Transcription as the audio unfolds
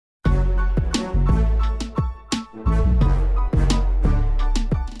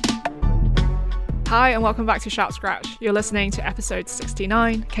Hi and welcome back to Sharp Scratch. You're listening to episode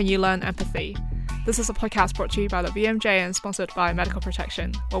 69, Can You Learn Empathy? This is a podcast brought to you by the BMJ and sponsored by Medical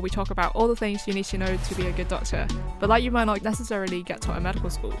Protection, where we talk about all the things you need to know to be a good doctor, but that you might not necessarily get taught in medical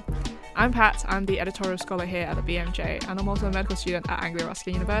school. I'm Pat, I'm the editorial scholar here at the BMJ, and I'm also a medical student at Anglia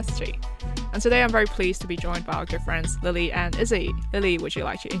Ruskin University. And today I'm very pleased to be joined by our good friends Lily and Izzy. Lily, would you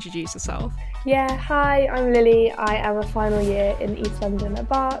like to introduce yourself? Yeah, hi, I'm Lily. I am a final year in East London at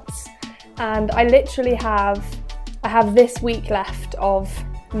Barts, and I literally have this week left of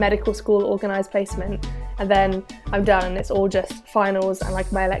medical school organised placement, and then I'm done and it's all just finals and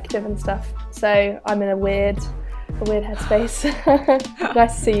like my elective and stuff. So I'm in a weird headspace.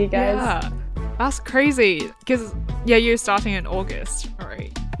 Nice to see you guys. Yeah, that's crazy because you're starting in August,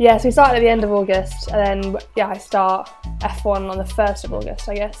 right? Yeah, so we started at the end of August, and then I start F1 on the 1st of August,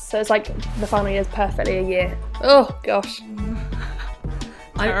 I guess. So it's like the final year is perfectly a year. Oh gosh.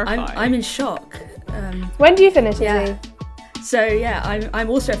 I'm in shock. When do you finish, Izzy? Yeah. So I'm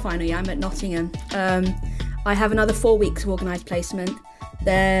also a final year. I'm at Nottingham. I have another 4 weeks of organised placement.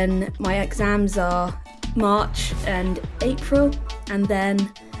 Then my exams are March and April, and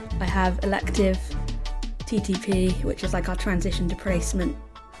then I have elective TTP, which is like our transition to placement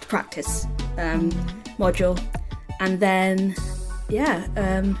to practice module, and then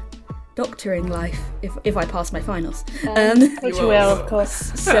doctoring life if I pass my finals, which you will, of course.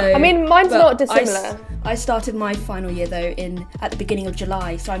 So I mean, mine's not dissimilar. I started my final year though at the beginning of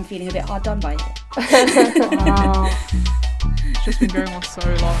July, so I'm feeling a bit hard done by it. Wow. It's just been going on so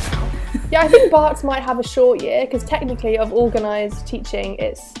long now. Yeah, I think Barts might have a short year because technically of organised teaching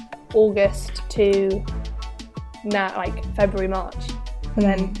it's August to now, like February, March. And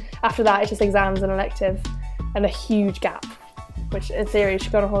then after that it's just exams and elective and a huge gap, which in theory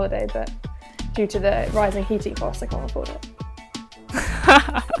should go on holiday, but due to the rising heating costs I can't afford it.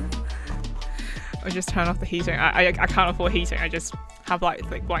 I just turn off the heating. I can't afford heating. I just have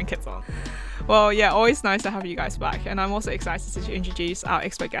like blankets on. Well, yeah, always nice to have you guys back. And I'm also excited to introduce our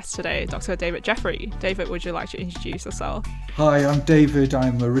expert guest today, Dr. David Jeffrey. David, would you like to introduce yourself? Hi, I'm David.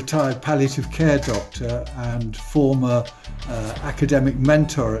 I'm a retired palliative care doctor and former academic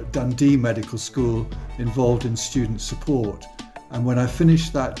mentor at Dundee Medical School involved in student support. And when I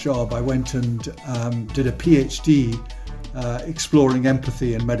finished that job, I went and did a PhD exploring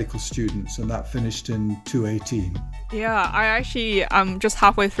empathy in medical students, and that finished in 2018. Yeah, I actually just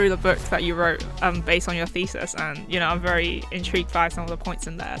halfway through the book that you wrote based on your thesis, and I'm very intrigued by some of the points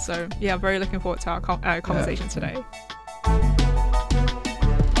in there. So yeah, very looking forward to our conversation today.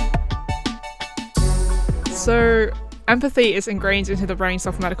 So empathy is ingrained into the brains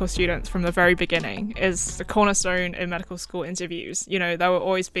of medical students from the very beginning. Is the cornerstone in medical school interviews. There will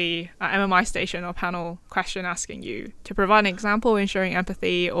always be an MMI station or panel question asking you to provide an example in showing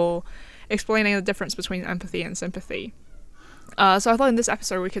empathy or explaining the difference between empathy and sympathy. So I thought in this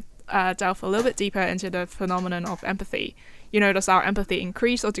episode we could delve a little bit deeper into the phenomenon of empathy. Does our empathy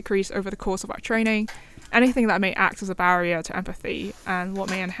increase or decrease over the course of our training? Anything that may act as a barrier to empathy, and what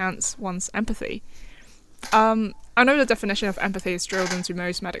may enhance one's empathy. I know the definition of empathy is drilled into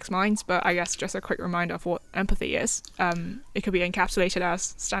most medics' minds, but I guess just a quick reminder of what empathy is. It could be encapsulated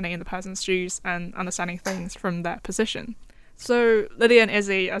as standing in the person's shoes and understanding things from their position. So Lily and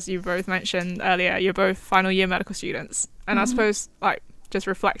Izzy, as you both mentioned earlier, you're both final year medical students. And I suppose, just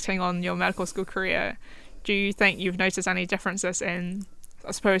reflecting on your medical school career, do you think you've noticed any differences in,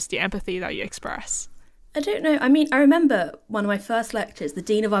 I suppose, the empathy that you express? I don't know. I mean, I remember one of my first lectures, the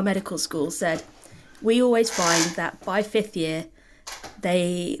dean of our medical school said, we always find that by 5th year,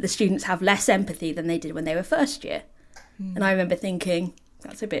 the students have less empathy than they did when they were first year. And I remember thinking,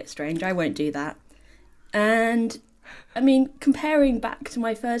 that's a bit strange, I won't do that. And I mean, comparing back to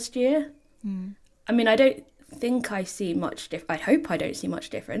my first year, I mean, I don't think I see much I hope I don't see much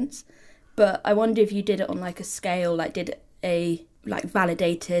difference, but I wonder if you did it on like a scale, like did a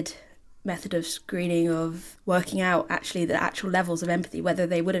validated method of screening of working out actually the actual levels of empathy, whether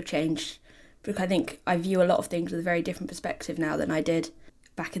they would have changed. Because I think I view a lot of things with a very different perspective now than I did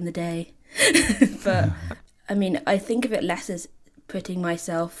back in the day. But I mean, I think of it less as putting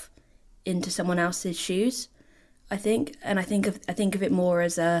myself into someone else's shoes, I think, and I think of it more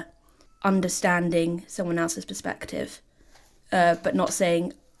as a understanding someone else's perspective, but not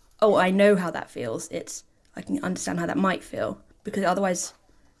saying, oh, I know how that feels. It's I can understand how that might feel, because otherwise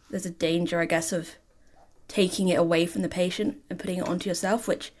there's a danger, I guess, of taking it away from the patient and putting it onto yourself,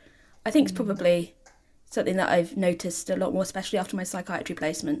 which I think is probably something that I've noticed a lot more, especially after my psychiatry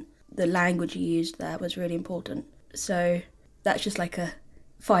placement. The language you used there was really important. So that's just like a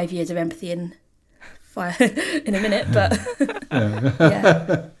 5 years of empathy in a minute, but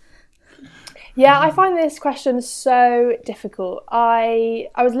yeah. Yeah, I find this question so difficult. I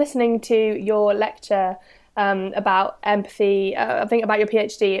was listening to your lecture about empathy, I think about your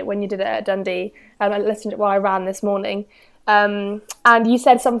PhD when you did it at Dundee, and I listened to it while I ran this morning. And you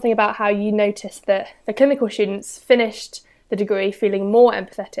said something about how you noticed that the clinical students finished the degree feeling more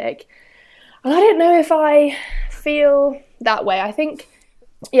empathetic. And I don't know if I feel that way. I think,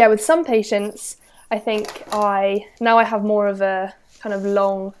 yeah, with some patients, I think now I have more of a kind of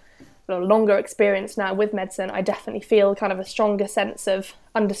longer experience now with medicine. I definitely feel kind of a stronger sense of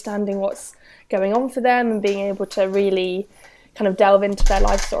understanding what's going on for them and being able to really kind of delve into their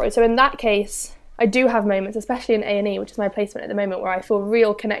life story. So in that case, I do have moments, especially in A&E, which is my placement at the moment, where I feel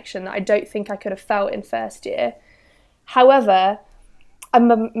real connection that I don't think I could have felt in first year. However,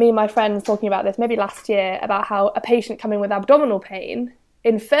 me and my friends talking about this maybe last year, about how a patient coming with abdominal pain,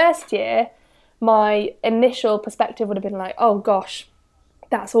 in first year, my initial perspective would have been like, oh gosh,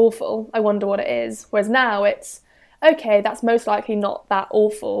 that's awful, I wonder what it is. Whereas now it's, okay, that's most likely not that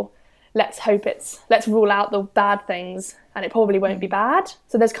awful. Let's rule out the bad things and it probably won't be bad.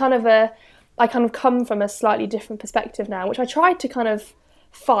 So there's I kind of come from a slightly different perspective now, which I try to kind of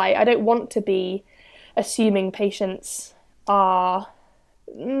fight. I don't want to be assuming patients are...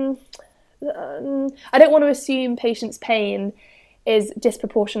 I don't want to assume patients' pain is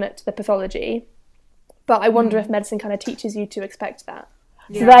disproportionate to the pathology, but I wonder if medicine kind of teaches you to expect that.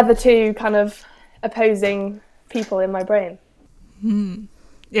 Yeah. So they're the two kind of opposing people in my brain.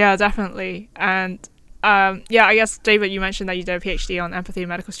 Yeah, definitely. And I guess, David, you mentioned that you did a PhD on empathy in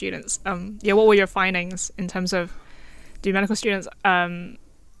medical students. What were your findings in terms of, do medical students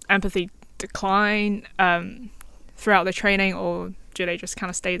empathy decline throughout the training, or do they just kind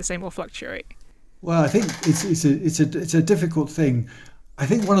of stay the same or fluctuate? Well, I think it's a difficult thing. I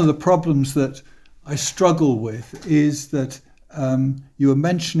think one of the problems that I struggle with is that you were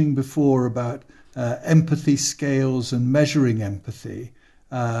mentioning before about empathy scales and measuring empathy.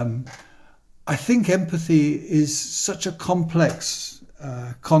 I think empathy is such a complex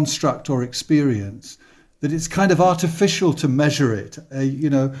construct or experience that it's kind of artificial to measure it.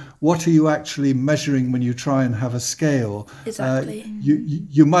 What are you actually measuring when you try and have a scale? Exactly.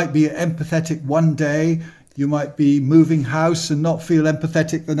 You might be empathetic one day, you might be moving house and not feel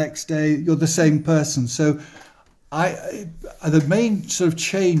empathetic the next day. You're the same person. So the main sort of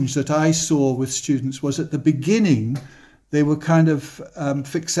change that I saw with students was at the beginning, they were kind of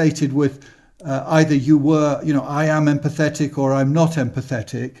fixated with either I am empathetic or I'm not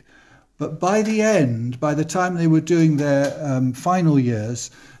empathetic. But by the end, by the time they were doing their final years,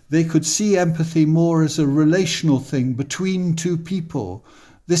 they could see empathy more as a relational thing between two people.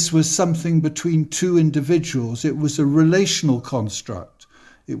 This was something between two individuals. It was a relational construct.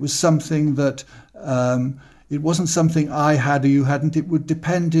 It was something that it wasn't something I had or you hadn't. It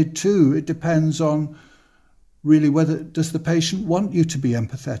depended too. It depends on really does the patient want you to be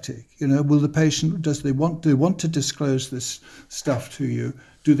empathetic? Will the patient, do they want to disclose this stuff to you?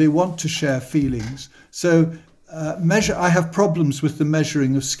 Do they want to share feelings? So I have problems with the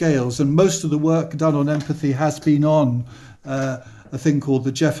measuring of scales, and most of the work done on empathy has been on a thing called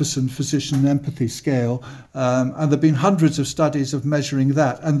the Jefferson Physician Empathy Scale, and there have been hundreds of studies of measuring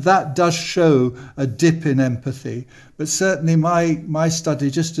that, and that does show a dip in empathy. But certainly my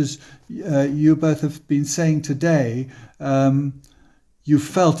study, just as you both have been saying today, you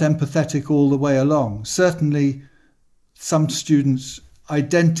felt empathetic all the way along. Certainly some students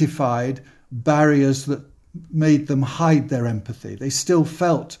identified barriers that made them hide their empathy. They still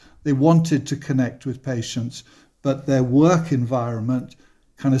felt they wanted to connect with patients, but their work environment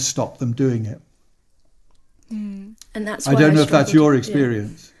kind of stopped them doing it. And that's why I don't know if that's your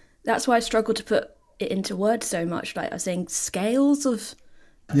experience. Yeah. That's why I struggle to put it into words so much. Like I was saying, scales of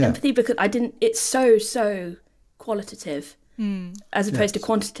empathy, because it's so qualitative as opposed to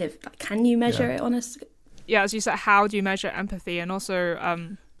quantitative. Like, can you measure it on a... Yeah, as you said, how do you measure empathy? And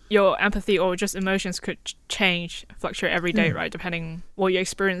also your empathy or just emotions could change, fluctuate every day, right? Depending what you're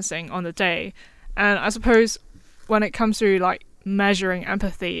experiencing on the day. And I suppose when it comes to like measuring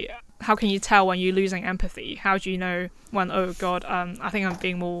empathy, how can you tell when you're losing empathy? How do you know when, oh God, I think I'm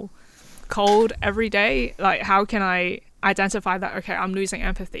being more cold every day? Like, how can I identify that, okay, I'm losing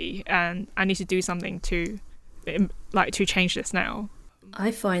empathy and I need to do something to change this now?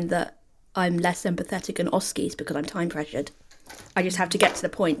 I find that I'm less empathetic in OSCEs because I'm time pressured. I just have to get to the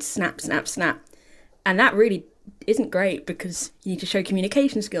point, snap. And that really isn't great because you need to show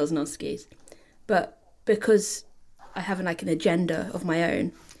communication skills in OSCEs. But because I have an agenda of my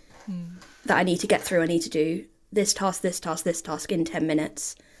own that I need to get through, I need to do this task in 10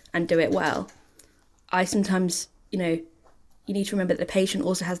 minutes and do it well. I sometimes, you need to remember that the patient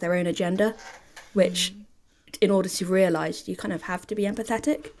also has their own agenda. which in order to realise you kind of have to be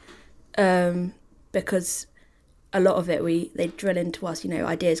empathetic, because a lot of it they drill into us,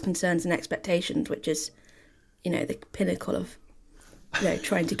 ideas, concerns and expectations, which is, the pinnacle of,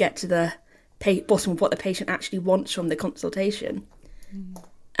 trying to get to the bottom of what the patient actually wants from the consultation.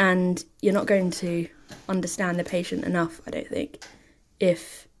 And you're not going to understand the patient enough, I don't think,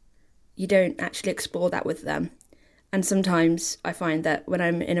 if you don't actually explore that with them. And sometimes I find that when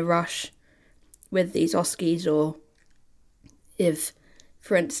I'm in a rush with these OSCEs, or if,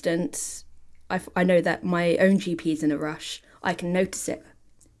 for instance, I know that my own GP is in a rush, I can notice it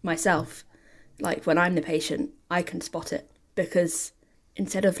myself. Like when I'm the patient, I can spot it, because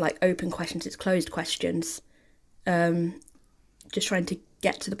instead of like open questions, it's closed questions. Just trying to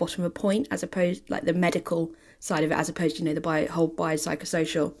get to the bottom of a point, as opposed like the medical side of it, as opposed to, the whole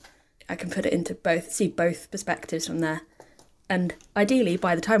biopsychosocial. I can put it into see both perspectives from there. And ideally,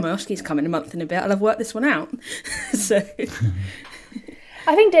 by the time my OSCEs come in a month and a bit, I'll have worked this one out. So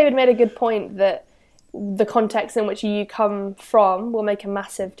I think David made a good point that the context in which you come from will make a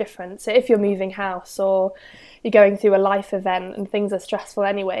massive difference. So if you're moving house, or you're going through a life event and things are stressful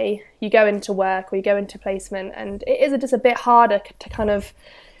anyway, you go into work or you go into placement, and it is just a bit harder to kind of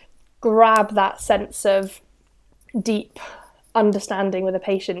grab that sense of deep understanding with a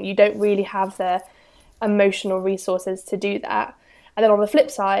patient. You don't really have the emotional resources to do that. And then on the flip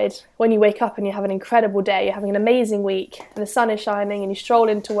side, when you wake up and you have an incredible day, you're having an amazing week, and the sun is shining, and you stroll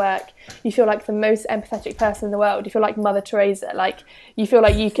into work, you feel like the most empathetic person in the world. You feel like Mother Teresa, like you feel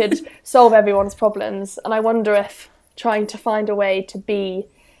like you could solve everyone's problems. And I wonder if trying to find a way to be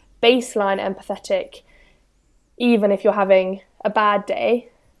baseline empathetic, even if you're having a bad day,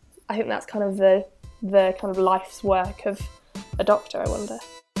 I think that's kind of the kind of life's work of a doctor, I wonder.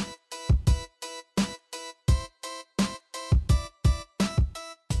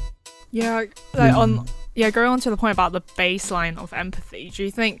 Yeah, going on to the point about the baseline of empathy, do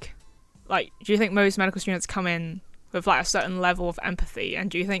you think most medical students come in with like a certain level of empathy?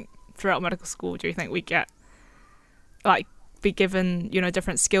 And do you think throughout medical school, do you think we get be given,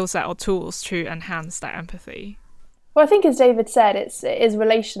 different skill set or tools to enhance that empathy? Well, I think as David said, it is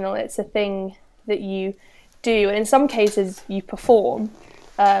relational. It's a thing that you do, and in some cases you perform,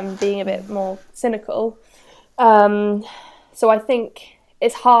 being a bit more cynical. So I think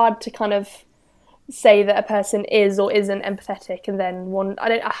it's hard to kind of say that a person is or isn't empathetic, and then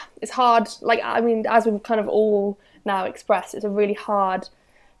it's hard. As we've kind of all now expressed, it's a really hard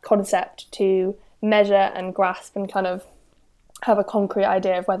concept to measure and grasp and kind of have a concrete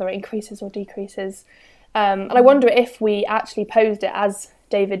idea of whether it increases or decreases. And I wonder if we actually posed it, as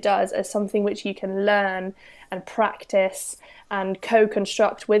David does, as something which you can learn and practice and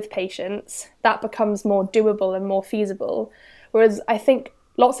co-construct with patients, that becomes more doable and more feasible. Whereas I think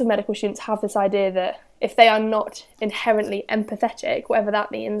lots of medical students have this idea that if they are not inherently empathetic, whatever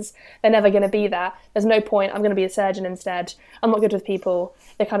that means, they're never going to be that. There's no point, I'm going to be a surgeon instead. I'm not good with people.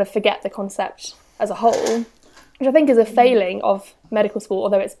 They kind of forget the concept as a whole, which I think is a failing of medical school,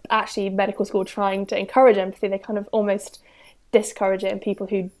 although it's actually medical school trying to encourage empathy. They kind of almost discourage it in people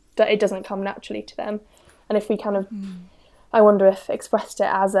who it doesn't come naturally to them. And if we kind of, I wonder if expressed it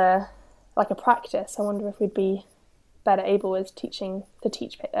as a practice, I wonder if we'd be better able as to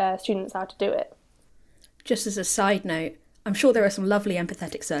teach students how to do it. Just as a side note, I'm sure there are some lovely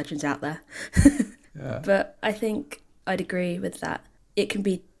empathetic surgeons out there. Yeah. But I think I'd agree with that. It can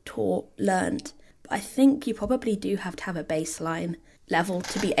be taught, learned. But I think you probably do have to have a baseline level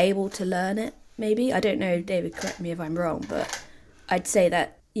to be able to learn it, maybe. I don't know, David, correct me if I'm wrong, but I'd say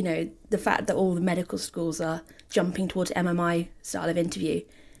that, the fact that all the medical schools are jumping towards MMI style of interview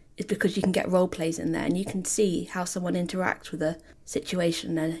is because you can get role plays in there, and you can see how someone interacts with a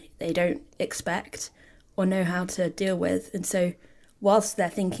situation that they don't expect or know how to deal with. And so whilst they're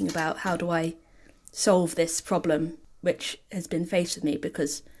thinking about how do I solve this problem which has been faced with me,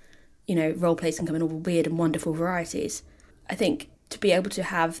 because role plays can come in all weird and wonderful varieties, I think to be able to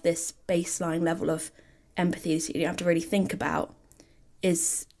have this baseline level of empathy that you don't have to really think about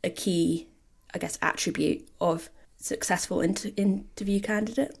is a key, I guess, attribute of successful interview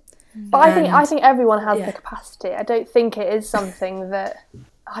candidate. But I think everyone has the capacity. I don't think it is something that,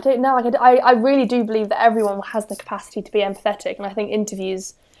 I don't know. I really do believe that everyone has the capacity to be empathetic, and I think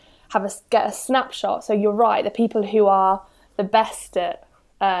interviews get a snapshot. So you're right. The people who are the best at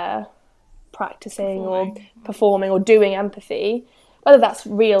practicing or performing or doing empathy, whether that's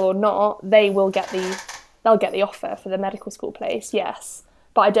real or not, they'll get the offer for the medical school place. Yes,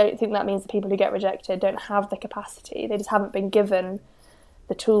 but I don't think that means the people who get rejected don't have the capacity. They just haven't been given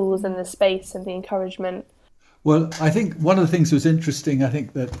the tools and the space and the encouragement. Well, I think one of the things that was interesting, I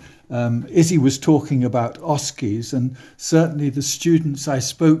think that Izzy was talking about OSCEs, and certainly the students I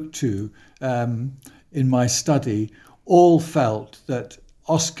spoke to in my study all felt that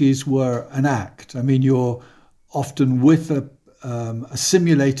OSCEs were an act. I mean, you're often with a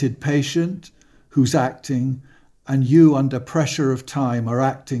simulated patient who's acting, and you, under pressure of time, are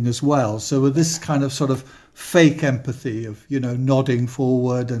acting as well. So with this kind of sort of fake empathy of, nodding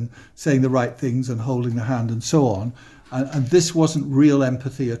forward and saying the right things and holding the hand and so on. And this wasn't real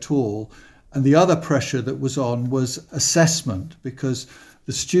empathy at all. And the other pressure that was on was assessment, because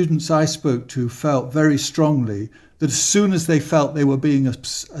the students I spoke to felt very strongly that as soon as they felt they were being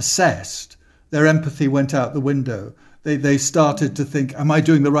assessed, their empathy went out the window. They started to think, am I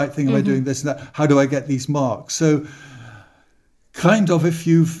doing the right thing? Am I doing this and that? How do I get these marks? So kind of, if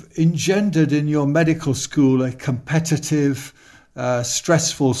you've engendered in your medical school a competitive,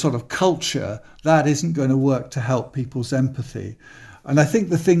 stressful sort of culture, that isn't going to work to help people's empathy. And I think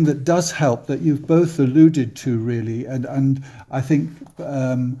the thing that does help, that you've both alluded to really, and I think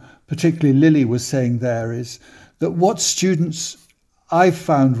particularly Lily was saying there, is that what students I've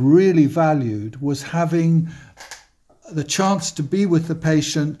found really valued was having the chance to be with the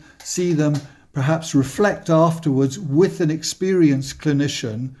patient, see them, perhaps reflect afterwards with an experienced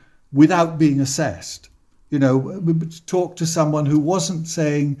clinician without being assessed. Talk to someone who wasn't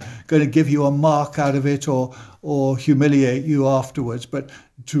going to give you a mark out of it or humiliate you afterwards, but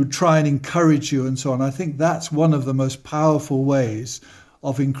to try and encourage you and so on. I think that's one of the most powerful ways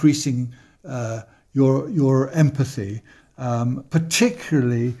of increasing your empathy,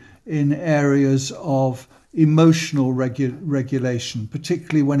 particularly in areas of emotional regulation,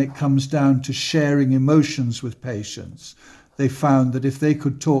 particularly when it comes down to sharing emotions with patients. They found that if they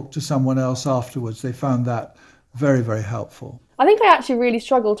could talk to someone else afterwards, they found that very, very helpful. I think I actually really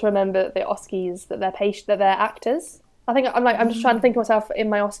struggle to remember the OSCEs that they're actors. I'm just trying to think of myself in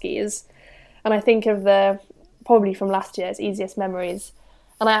my OSCEs, and I think of probably from last year's Easiest Memories,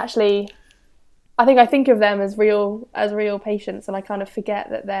 and I think of them as real patients, and I kind of forget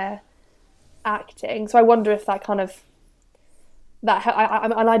that they're acting. So I wonder if that kind of my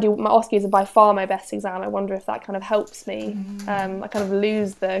OSCEs are by far my best exam. I wonder if that kind of helps me. I kind of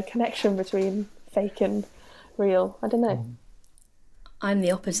lose the connection between fake and real. I don't know. I'm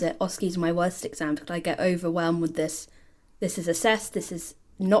the opposite. OSCEs are my worst exam because I get overwhelmed with this. This is assessed. This is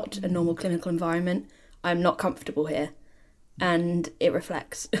not a normal clinical environment. I'm not comfortable here. And it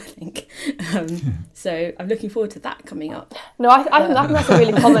reflects, I think. So I'm looking forward to that coming up. No, I think that's a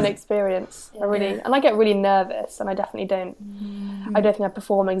really common experience. And I get really nervous, and I definitely don't. I don't think I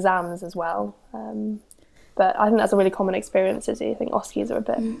perform exams as well. But I think that's a really common experience. I think OSCEs are a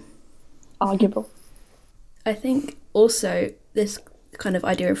bit arguable. I think also this kind of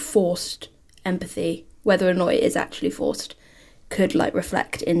idea of forced empathy, whether or not it is actually forced, could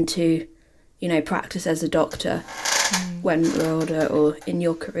reflect into, practice as a doctor when we're older, or in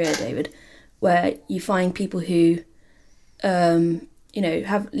your career, David, where you find people who,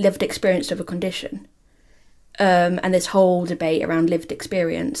 have lived experience of a condition, and this whole debate around lived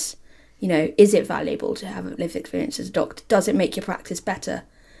experience. Is it valuable to have a lived experience as a doctor? Does it make your practice better?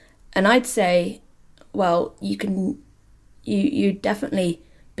 And I'd say, well, you definitely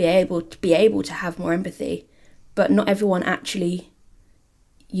be able to have more empathy, but not everyone actually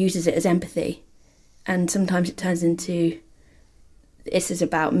uses it as empathy. And sometimes it turns into, this is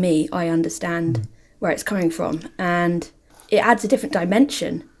about me, I understand where it's coming from. And it adds a different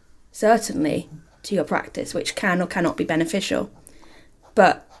dimension, certainly, to your practice, which can or cannot be beneficial.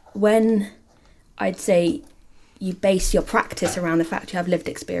 But when I'd say you base your practice around the fact you have lived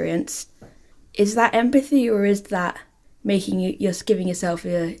experience, is that empathy, or is that you're giving yourself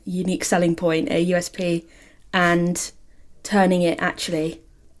a unique selling point, a USP, and turning it actually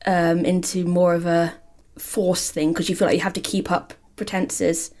into more of a forced thing because you feel like you have to keep up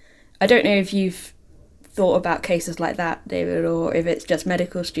pretenses? I don't know if you've thought about cases like that, David, or if it's just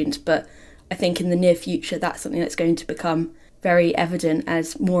medical students, but I think in the near future that's something that's going to become very evident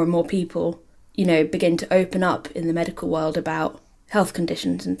as more and more people, begin to open up in the medical world about health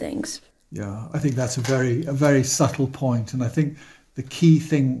conditions and things. Yeah, I think that's a very subtle point, and I think the key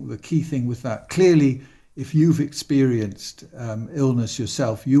thing with that, clearly, if you've experienced illness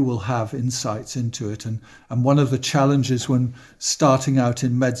yourself, you will have insights into it. And one of the challenges when starting out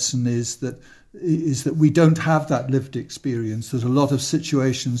in medicine is that we don't have that lived experience. There's a lot of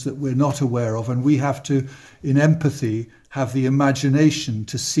situations that we're not aware of, and we have to, in empathy, have the imagination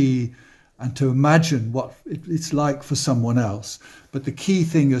to see and to imagine what it's like for someone else. But the key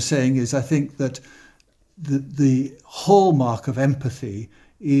thing you're saying is, I think that the hallmark of empathy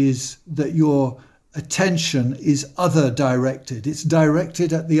is that you're attention is other directed. It's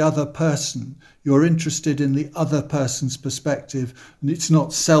directed at the other person. You're interested in the other person's perspective, and it's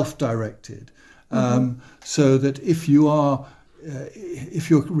not self-directed. So that if you're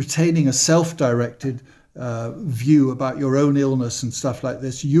retaining a self-directed view about your own illness and stuff like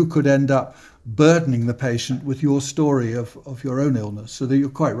this, you could end up burdening the patient with your story of your own illness. So that you're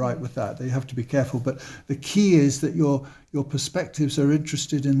quite right with that. You have to be careful. But the key is that your perspectives are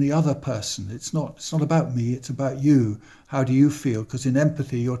interested in the other person. It's not about me, it's about you. How do you feel? Because in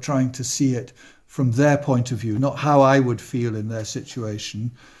empathy, you're trying to see it from their point of view, not how I would feel in their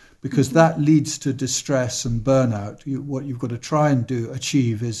situation, because that leads to distress and burnout. What you've got to try and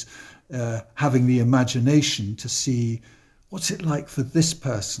achieve is having the imagination to see what's it like for this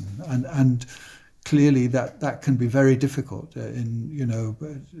person, and clearly that can be very difficult.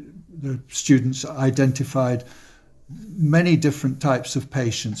 The students identified many different types of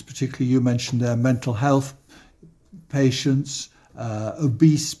patients, particularly you mentioned their mental health patients,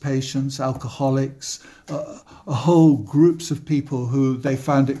 obese patients, alcoholics, a whole groups of people who they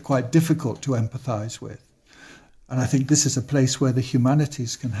found it quite difficult to empathise with. And I think this is a place where the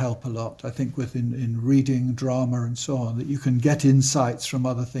humanities can help a lot. I think in reading, drama and so on, that you can get insights from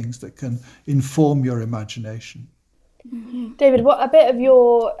other things that can inform your imagination. David, what a bit of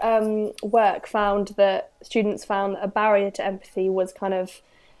your work found that students found that a barrier to empathy was kind of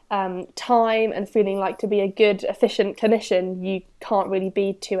time and feeling like to be a good, efficient clinician, you can't really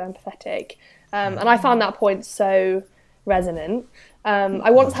be too empathetic. And I found that point so resonant.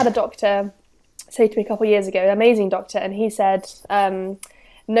 I once had a doctor say to me a couple of years ago, an amazing doctor, and he said,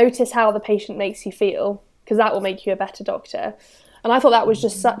 notice how the patient makes you feel, because that will make you a better doctor. And I thought that was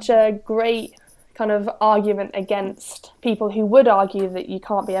just such a great kind of argument against people who would argue that you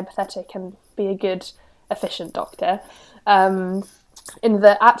can't be empathetic and be a good, efficient doctor. In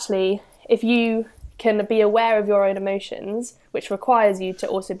that actually, if you can be aware of your own emotions, which requires you to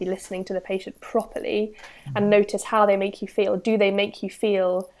also be listening to the patient properly and notice how they make you feel. Do they make you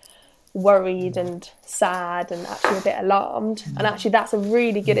feel worried and sad and actually a bit alarmed? And actually that's a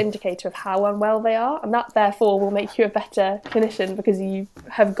really good indicator of how unwell they are, and that therefore will make you a better clinician because you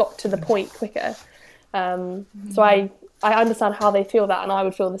have got to the point quicker. So I understand how they feel that, and I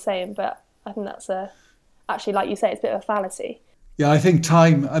would feel the same, but I think that's actually, like you say, it's a bit of a fallacy. Yeah, I think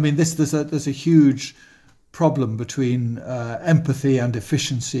time, I mean, there's a huge problem between empathy and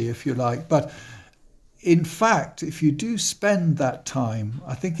efficiency, if you like. But in fact, if you do spend that time,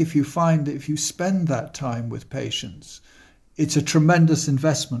 I think if you spend that time with patients, it's a tremendous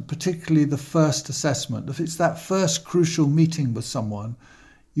investment, particularly the first assessment. If it's that first crucial meeting with someone,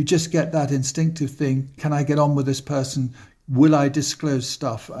 you just get that instinctive thing, can I get on with this person? Will I disclose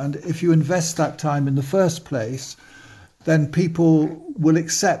stuff? And if you invest that time in the first place, then people will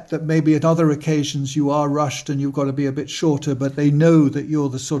accept that maybe at other occasions you are rushed and you've got to be a bit shorter, but they know that you're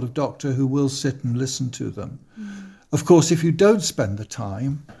the sort of doctor who will sit and listen to them. Of course, if you don't spend the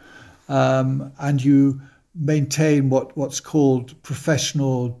time and you maintain what's called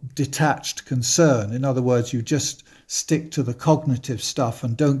professional detached concern, in other words, you just stick to the cognitive stuff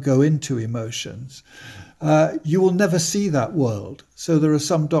and don't go into emotions, you will never see that world. So there are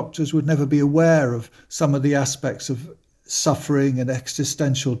some doctors who would never be aware of some of the aspects of suffering and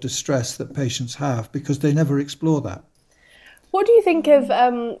existential distress that patients have because they never explore that. What do you think of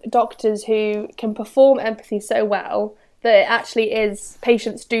doctors who can perform empathy so well that it actually is,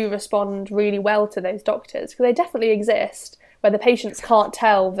 patients do respond really well to those doctors? Because they definitely exist where the patients can't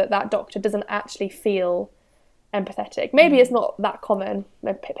tell that doctor doesn't actually feel empathetic. Maybe it's not that common,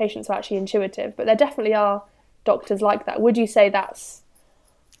 patients are actually intuitive, but there definitely are doctors like that. Would you say that's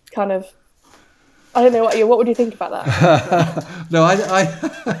kind of, I don't know, what would you think about that? No,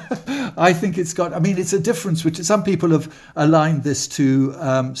 I think it's got, I mean, it's a difference, which some people have aligned this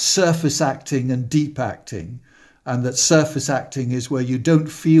to surface acting and deep acting. And that surface acting is where you don't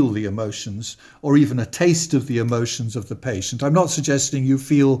feel the emotions or even a taste of the emotions of the patient. I'm not suggesting you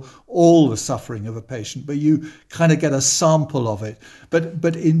feel all the suffering of a patient, but you kind of get a sample of it.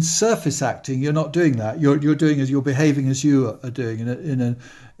 But in surface acting, you're not doing that. You're doing as you're behaving as you are doing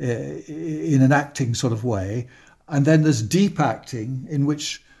in an acting sort of way. And then there's deep acting in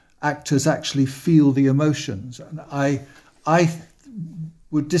which actors actually feel the emotions. And I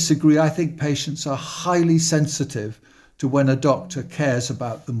would disagree. I think patients are highly sensitive to when a doctor cares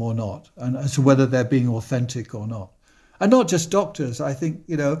about them or not, and as to whether they're being authentic or not. And not just doctors. I think,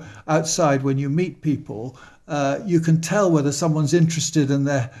 outside when you meet people, you can tell whether someone's interested and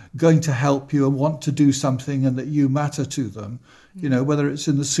they're going to help you and want to do something and that you matter to them. Whether it's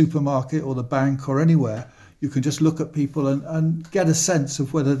in the supermarket or the bank or anywhere, You can just look at people and get a sense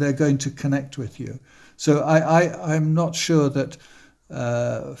of whether they're going to connect with you. So I'm not sure that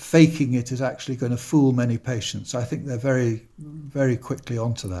faking it is actually going to fool many patients. I think they're very, very quickly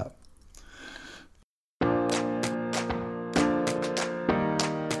onto that.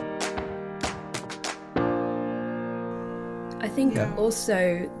 I think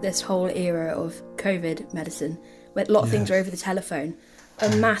also this whole era of COVID medicine, where a lot of things are over the telephone,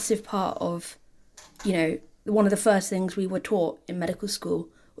 a massive part of, you know, one of the first things we were taught in medical school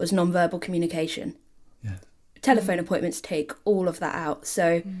was non-verbal communication. Yeah. Telephone appointments take all of that out.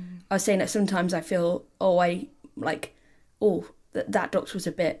 So I was saying that sometimes I feel, that doctor was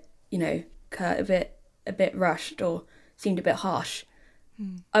a bit, you know, curt, a bit rushed, or seemed a bit harsh.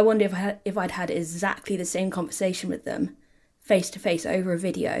 I wonder if I'd had exactly the same conversation with them face to face over a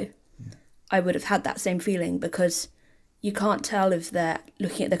video, I would have had that same feeling, because you can't tell if they're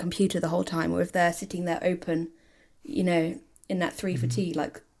looking at the computer the whole time or if they're sitting there open, you know, in that 3 for T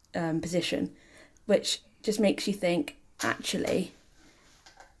position, which just makes you think, actually,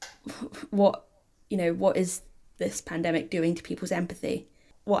 what is this pandemic doing to people's empathy?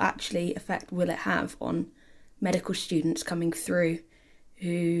 What actually effect will it have on medical students coming through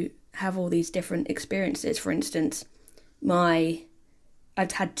who have all these different experiences? For instance, I'd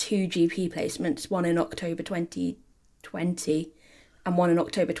had 2 GP placements, one in October 2020 and one in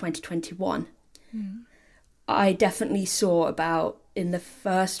October 2021. I definitely saw in the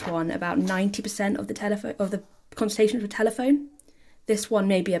first one, about 90% of the consultations were telephone. This one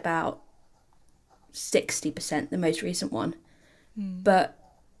maybe about 60%, the most recent one. But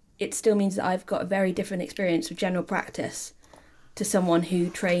it still means that I've got a very different experience with general practice to someone who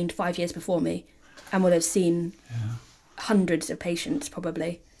trained 5 years before me and will have seen hundreds of patients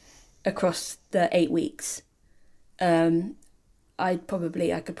probably across the 8 weeks. I could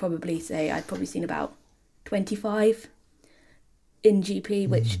probably say I'd probably seen about 25 in GP,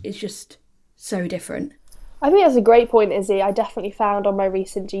 which is just so different. I think that's a great point, Izzy. I definitely found on my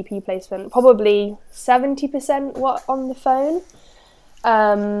recent GP placement, probably 70% were on the phone.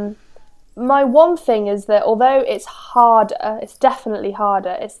 My one thing is that although it's harder, it's definitely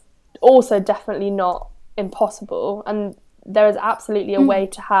harder, it's also definitely not impossible, and there is absolutely a way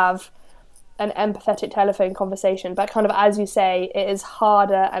to have an empathetic telephone conversation, but kind of, as you say, it is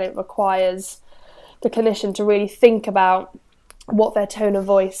harder and it requires the clinician to really think about what their tone of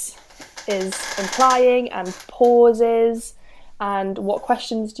voice is implying, and pauses, and what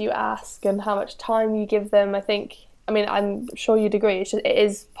questions do you ask, and how much time you give them. I'm sure you'd agree, it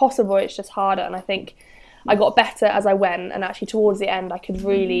is possible, it's just harder, and I think I got better as I went, and actually towards the end I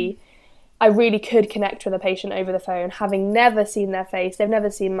really could connect with a patient over the phone, having never seen their face, they've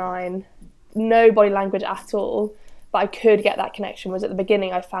never seen mine, no body language at all, but I could get that connection, whereas at the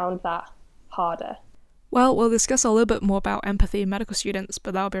beginning I found that harder. Well, we'll discuss a little bit more about empathy in medical students,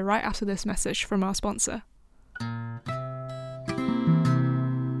 but that'll be right after this message from our sponsor.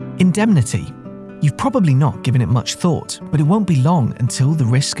 Indemnity. You've probably not given it much thought, but it won't be long until the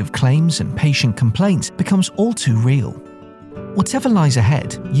risk of claims and patient complaints becomes all too real. Whatever lies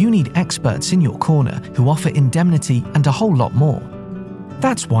ahead, you need experts in your corner who offer indemnity and a whole lot more.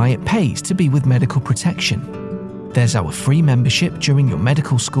 That's why it pays to be with Medical Protection. There's our free membership during your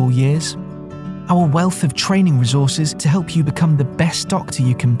medical school years, our wealth of training resources to help you become the best doctor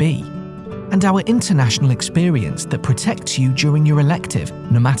you can be, and our international experience that protects you during your elective,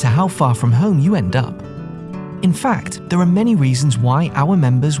 no matter how far from home you end up. In fact, there are many reasons why our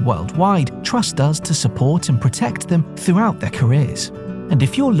members worldwide trust us to support and protect them throughout their careers. And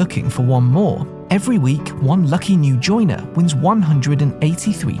if you're looking for one more, every week one lucky new joiner wins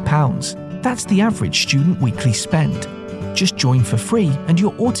 £183. That's the average student weekly spend. Just join for free and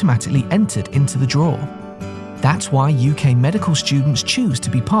you're automatically entered into the draw. That's why UK medical students choose to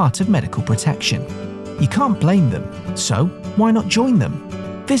be part of Medical Protection. You can't blame them, so why not join them?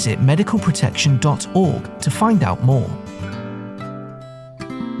 Visit medicalprotection.org to find out more.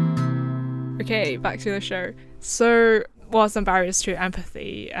 Okay, back to the show. So, what are some barriers to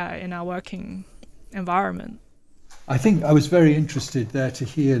empathy in our working environment? I think I was very interested there to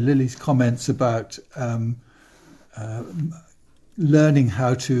hear Lily's comments about learning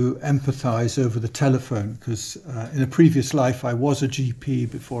how to empathise over the telephone, because in a previous life I was a GP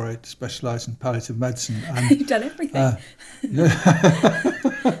before I specialised in palliative medicine. And, You've done everything.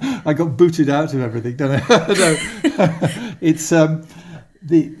 I got booted out of everything, don't I? No, it's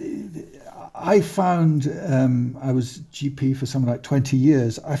I found, I was GP for something like 20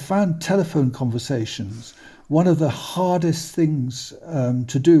 years, I found telephone conversations one of the hardest things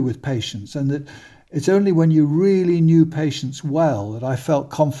to do with patients, and that It's only when you really knew patients well that I felt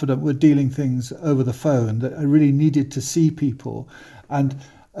confident with dealing things over the phone, that I really needed to see people. And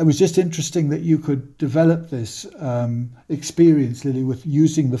it was just interesting that you could develop this experience, Lily, with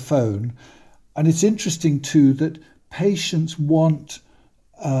using the phone. And it's interesting too that patients want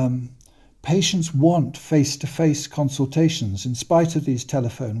face-to-face consultations in spite of these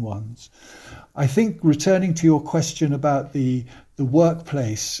telephone ones. I think, returning to your question about the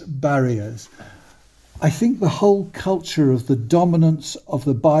workplace barriers, I think the whole culture of the dominance of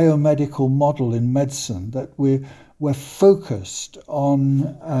the biomedical model in medicine, that we're focused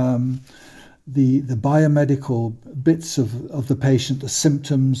on the biomedical bits of the patient, the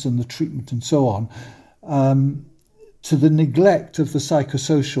symptoms and the treatment and so on, to the neglect of the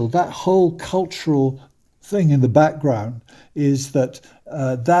psychosocial. That whole cultural thing in the background is that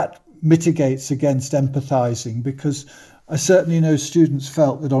that mitigates against empathizing, because I certainly know students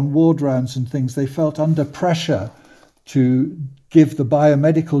felt that on ward rounds and things, they felt under pressure to give the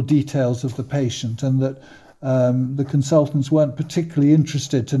biomedical details of the patient, and that the consultants weren't particularly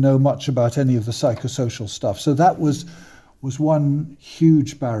interested to know much about any of the psychosocial stuff. So that was one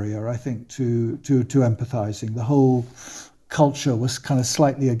huge barrier, I think, to empathizing. The whole culture was kind of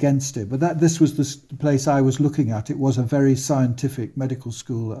slightly against it. But this was the place I was looking at. It was a very scientific medical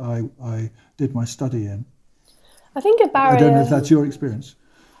school that I did my study in. I think a barrier... I don't know if that's your experience.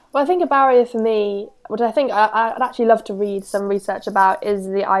 Well, I think a barrier for me, which I think I'd actually love to read some research about, is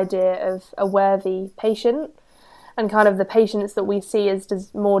the idea of a worthy patient, and kind of the patients that we see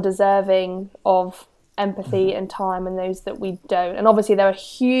as more deserving of empathy and time, and those that we don't. And obviously there are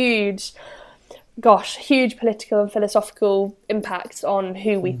huge political and philosophical impacts on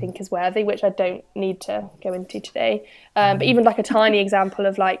who we think is worthy, which I don't need to go into today. But even like a tiny example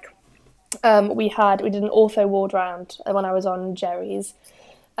of like, we did an ortho ward round when I was on Jerry's,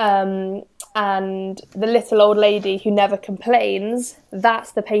 and the little old lady who never complains,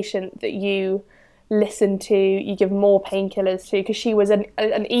 that's the patient that you listen to, you give more painkillers to, because she was an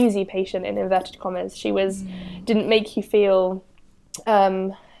easy patient in inverted commas. She didn't make you feel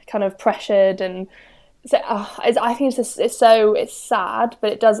kind of pressured, and so I think it's sad,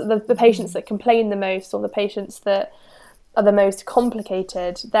 but it does. The patients that complain the most, or the patients that are the most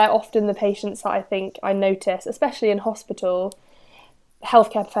complicated, they're often the patients that I think I notice, especially in hospital,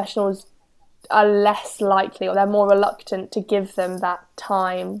 healthcare professionals are less likely, or they're more reluctant to give them that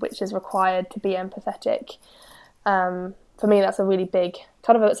time which is required to be empathetic. For me, that's a really big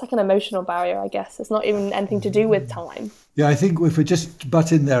it's like an emotional barrier, I guess. It's not even anything to do with time. Yeah, I think if we just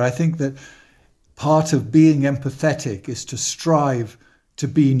butt in there, I think that part of being empathetic is to strive to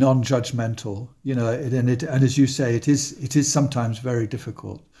be non-judgmental, and as you say, it is sometimes very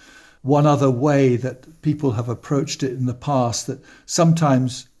difficult. One other way that people have approached it in the past, that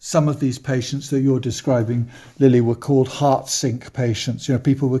sometimes some of these patients that you're describing, Lily, were called heart sink patients.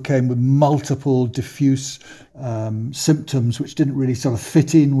 People who came with multiple diffuse symptoms which didn't really sort of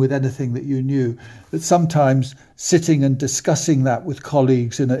fit in with anything that you knew. That sometimes sitting and discussing that with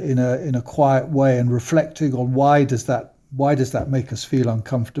colleagues in a quiet way and reflecting on why does that make us feel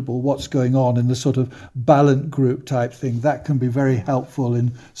uncomfortable? What's going on in the sort of Ballant group type thing? That can be very helpful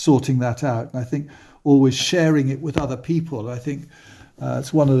in sorting that out. And I think always sharing it with other people. I think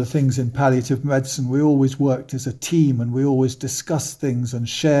it's one of the things in palliative medicine. We always worked as a team, and we always discussed things and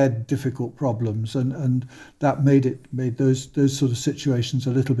shared difficult problems, and that made those sort of situations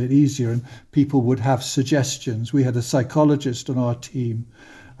a little bit easier. And people would have suggestions. We had a psychologist on our team,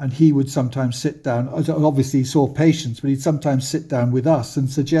 and he would sometimes sit down, obviously he saw patients, but he'd sometimes sit down with us and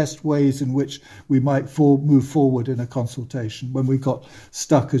suggest ways in which we might move forward in a consultation when we got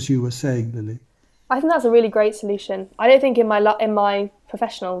stuck, as you were saying, Lily. I think that's a really great solution. I don't think in my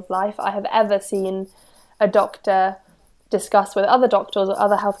professional life I have ever seen a doctor discuss with other doctors or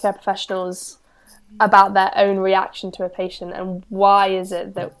other healthcare professionals about their own reaction to a patient, and why is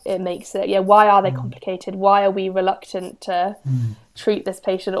it that it makes it, why are they complicated? Why are we reluctant to treat this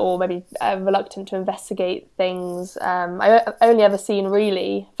patient, or maybe reluctant to investigate things? I've only ever seen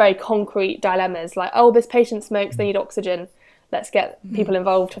really very concrete dilemmas like, this patient smokes, they need oxygen, let's get people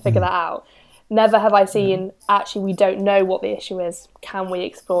involved to figure that out. Never have I seen, actually, we don't know what the issue is, can we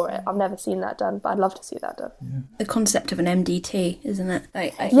explore it? I've never seen that done, but I'd love to see that done. Yeah. The concept of an MDT, isn't it?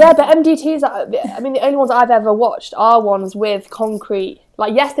 But MDTs, the only ones I've ever watched are ones with concrete,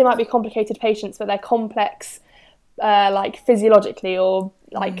 yes, they might be complicated patients, but they're complex, physiologically or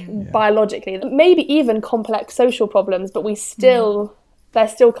biologically, maybe even complex social problems, but they're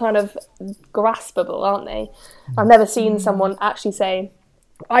still kind of graspable, aren't they? I've never seen someone actually say,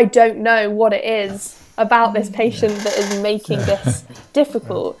 I don't know what it is about this patient that is making this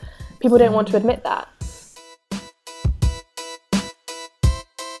difficult. people don't want to admit that.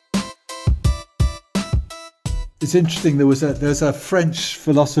 It's interesting, there's a French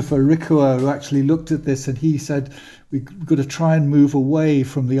philosopher, Ricoeur, who actually looked at this, and he said we've got to try and move away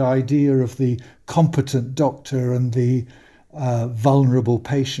from the idea of the competent doctor and the vulnerable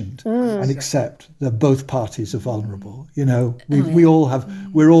patient, and accept that both parties are vulnerable. You know, we're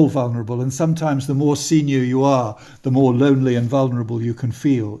all vulnerable, and sometimes the more senior you are, the more lonely and vulnerable you can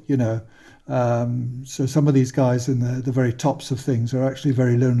feel, you know. So some of these guys in the very tops of things are actually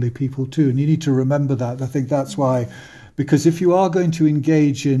very lonely people too, and you need to remember that. I think that's why, because if you are going to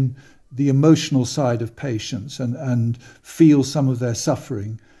engage in the emotional side of patients and feel some of their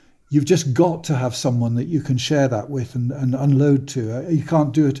suffering, you've just got to have someone that you can share that with and unload to. You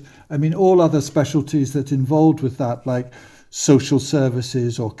can't do it. I mean, all other specialties that involved with that, like social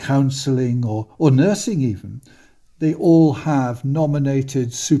services or counselling or nursing even, they all have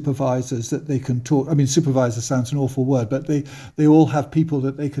nominated supervisors that they can talk. I mean, supervisor sounds an awful word, but they all have people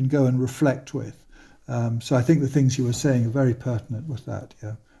that they can go and reflect with. So I think the things you were saying are very pertinent with that,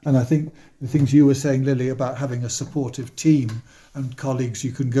 yeah. And I think the things you were saying, Lily, about having a supportive team and colleagues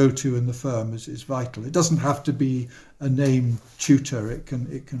you can go to in the firm is vital. It doesn't have to be a named tutor. It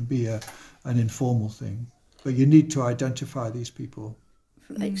can be an informal thing. But you need to identify these people.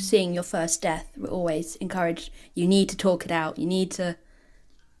 Like seeing your first death, we're always encouraged. You need to talk it out. You need to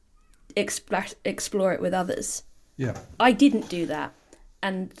explore it with others. Yeah. I didn't do that,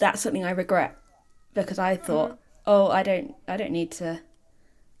 and that's something I regret, because I thought, oh, I don't need to.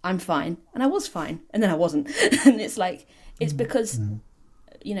 I'm fine, and I was fine, and then I wasn't. And it's like, it's because,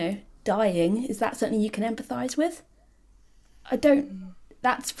 you know, dying, is that something you can empathise with? I don't.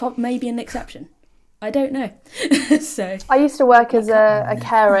 That's maybe an exception. I don't know. So I used to work as a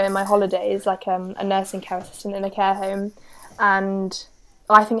carer in my holidays, like a nursing care assistant in a care home, and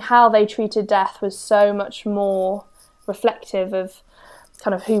I think how they treated death was so much more reflective of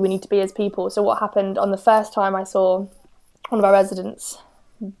kind of who we need to be as people. So what happened on the first time I saw one of our residents,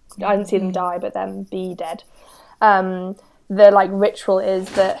 I didn't see them die, but them be dead. The ritual is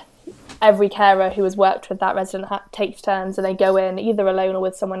that every carer who has worked with that resident takes turns, and they go in either alone or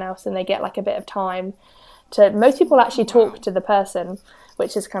with someone else, and they get like a bit of time to. Most people actually talk to the person,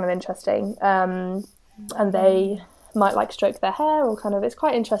 which is kind of interesting, and they might like stroke their hair or kind of. It's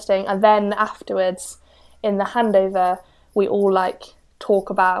quite interesting. And then afterwards, in the handover, we all like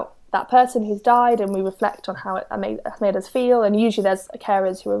talk about that person who's died, and we reflect on how it made us feel. And usually there's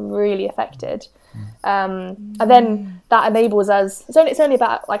carers who are really affected. And then that enables us, it's only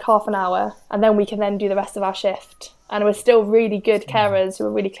about like half an hour, and then we can then do the rest of our shift, and we're still really good carers who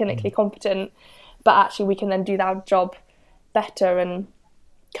are really clinically competent, but actually we can then do our job better and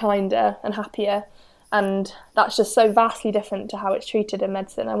kinder and happier. And that's just so vastly different to how it's treated in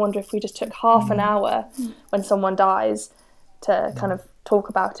medicine. I wonder if we just took half an hour when someone dies to kind of talk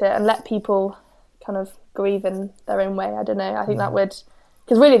about it and let people kind of grieve in their own way. I don't know, I think that would,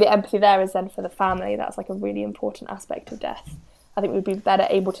 because really the empathy there is then for the family. That's like a really important aspect of death. I think we'd be better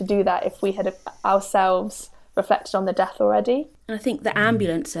able to do that if we had ourselves reflected on the death already. And I think the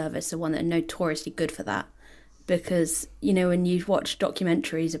ambulance service are one that are notoriously good for that, because, you know, when you watch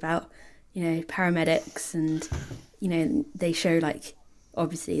documentaries about, you know, paramedics and, you know, they show like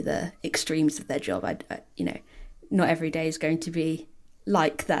obviously the extremes of their job. I you know, not every day is going to be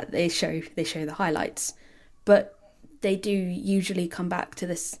like that. They show the highlights, but they do usually come back to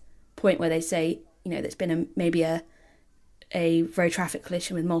this point where they say, you know, there's been maybe a road traffic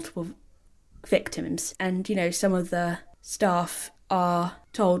collision with multiple victims, and, you know, some of the staff are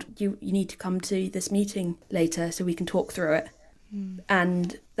told, you need to come to this meeting later so we can talk through it.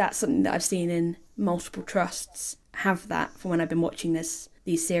 And that's something that I've seen in multiple trusts have that from when I've been watching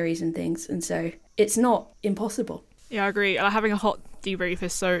these series and things, and so it's not impossible. Yeah, I agree. Having a hot debrief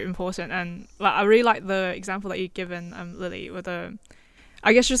is so important, and I really like the example that you've given, Lily, with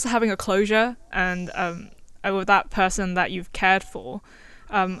I guess just having a closure and with that person that you've cared for.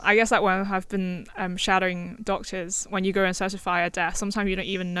 I guess like when I've been shadowing doctors, when you go and certify a death, sometimes you don't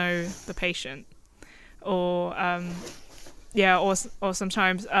even know the patient, or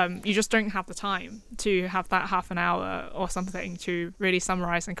sometimes you just don't have the time to have that half an hour or something to really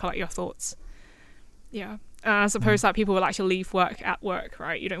summarize and collect your thoughts. Yeah. And I suppose that people will actually leave work at work,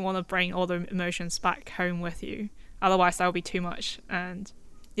 right? You don't want to bring all the emotions back home with you. Otherwise, that will be too much. And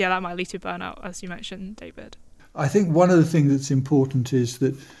yeah, that might lead to burnout, as you mentioned, David. I think one of the things that's important is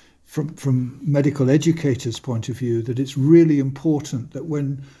that from medical educators' point of view, that it's really important that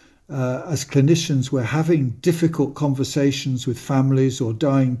when, as clinicians, we're having difficult conversations with families or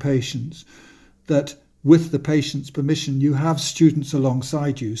dying patients, that with the patient's permission, you have students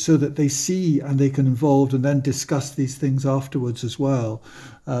alongside you so that they see and they can involve and then discuss these things afterwards as well.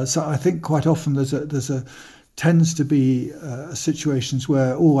 So I think quite often tends to be situations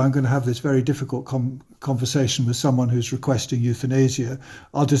where, I'm going to have this very difficult conversation with someone who's requesting euthanasia.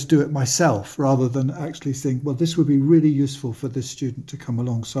 I'll just do it myself, rather than actually think, well, this would be really useful for this student to come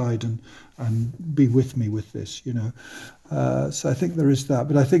alongside and be with me with this, So I think there is that.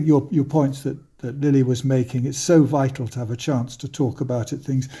 But I think your points that Lily was making, it's so vital to have a chance to talk about it,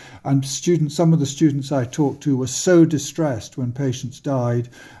 things. And some of the students I talked to were so distressed when patients died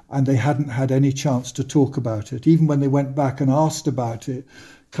and they hadn't had any chance to talk about it. Even when they went back and asked about it,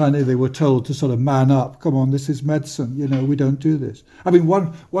 they were told to sort of man up. Come on, this is medicine. We don't do this. I mean,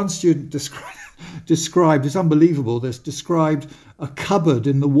 one student described, it's unbelievable, described a cupboard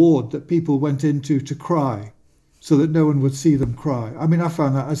in the ward that people went into to cry, so that no one would see them cry. I mean, I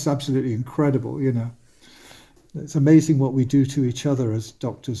found that as absolutely incredible, It's amazing what we do to each other as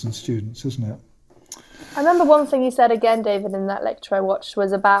doctors and students, isn't it? I remember one thing you said again, David, in that lecture I watched,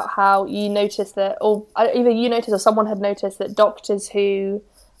 was about how you noticed that, or either you noticed or someone had noticed that doctors who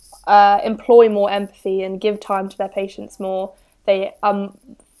employ more empathy and give time to their patients more, their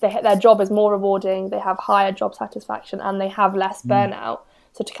job is more rewarding, they have higher job satisfaction, and they have less burnout.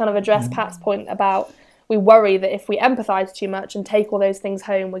 So to kind of address Pat's point about, we worry that if we empathise too much and take all those things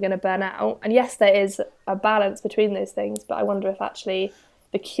home, we're going to burn out. And yes, there is a balance between those things, but I wonder if actually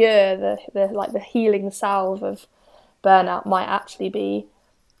the cure, the healing salve of burnout might actually be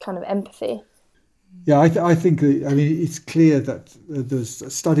kind of empathy. Yeah, I think, it's clear that there's a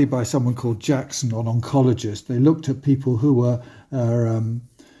study by someone called Jackson on oncologists. They looked at people who were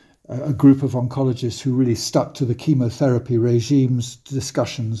a group of oncologists who really stuck to the chemotherapy regimes,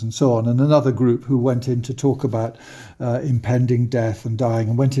 discussions and so on, and another group who went in to talk about impending death and dying,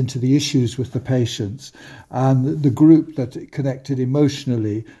 and went into the issues with the patients. And the group that connected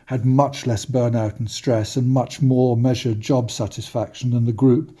emotionally had much less burnout and stress and much more measured job satisfaction than the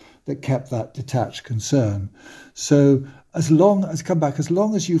group that kept that detached concern. So as long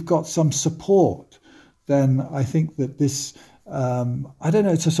as you've got some support, then I think that this, I don't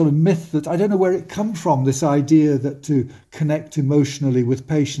know, it's a sort of myth that I don't know where it comes from, this idea that to connect emotionally with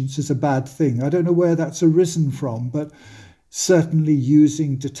patients is a bad thing. I don't know where that's arisen from, but certainly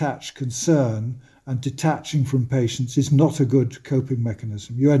using detached concern and detaching from patients is not a good coping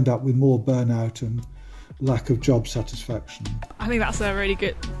mechanism. You end up with more burnout and lack of job satisfaction. I think that's a really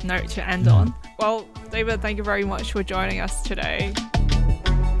good note to end on. Well, David, thank you very much for joining us today.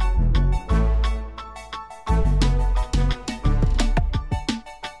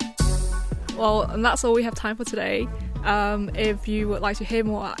 Well, and that's all we have time for today. If you would like to hear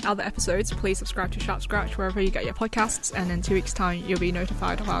more other episodes, please subscribe to Sharp Scratch wherever you get your podcasts, and in 2 weeks' time you'll be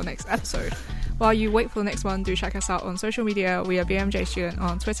notified of our next episode. While you wait for the next one, do check us out on social media. We are BMJ Student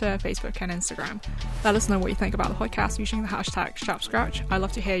on Twitter, Facebook and Instagram. Let us know what you think about the podcast using the hashtag SharpScratch. I'd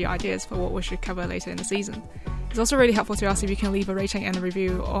love to hear your ideas for what we should cover later in the season. It's also really helpful to us if you can leave a rating and a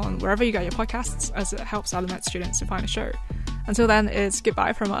review on wherever you get your podcasts, as it helps other med students to find the show. Until then, it's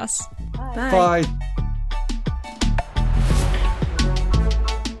goodbye from us. Bye.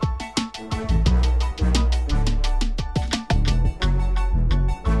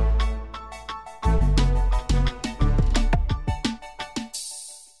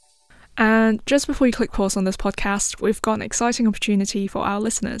 And just before you click pause on this podcast, we've got an exciting opportunity for our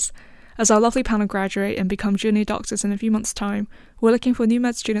listeners. As our lovely panel graduate and become junior doctors in a few months' time, we're looking for new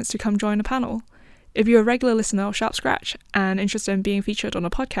med students to come join the panel. If you're a regular listener of Sharp Scratch and interested in being featured on a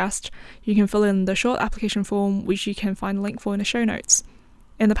podcast, you can fill in the short application form, which you can find a link for in the show notes.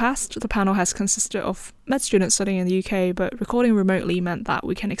 In the past, the panel has consisted of med students studying in the UK, but recording remotely meant that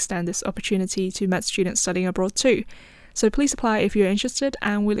we can extend this opportunity to med students studying abroad too. So please apply if you're interested,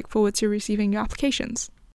 and we look forward to receiving your applications.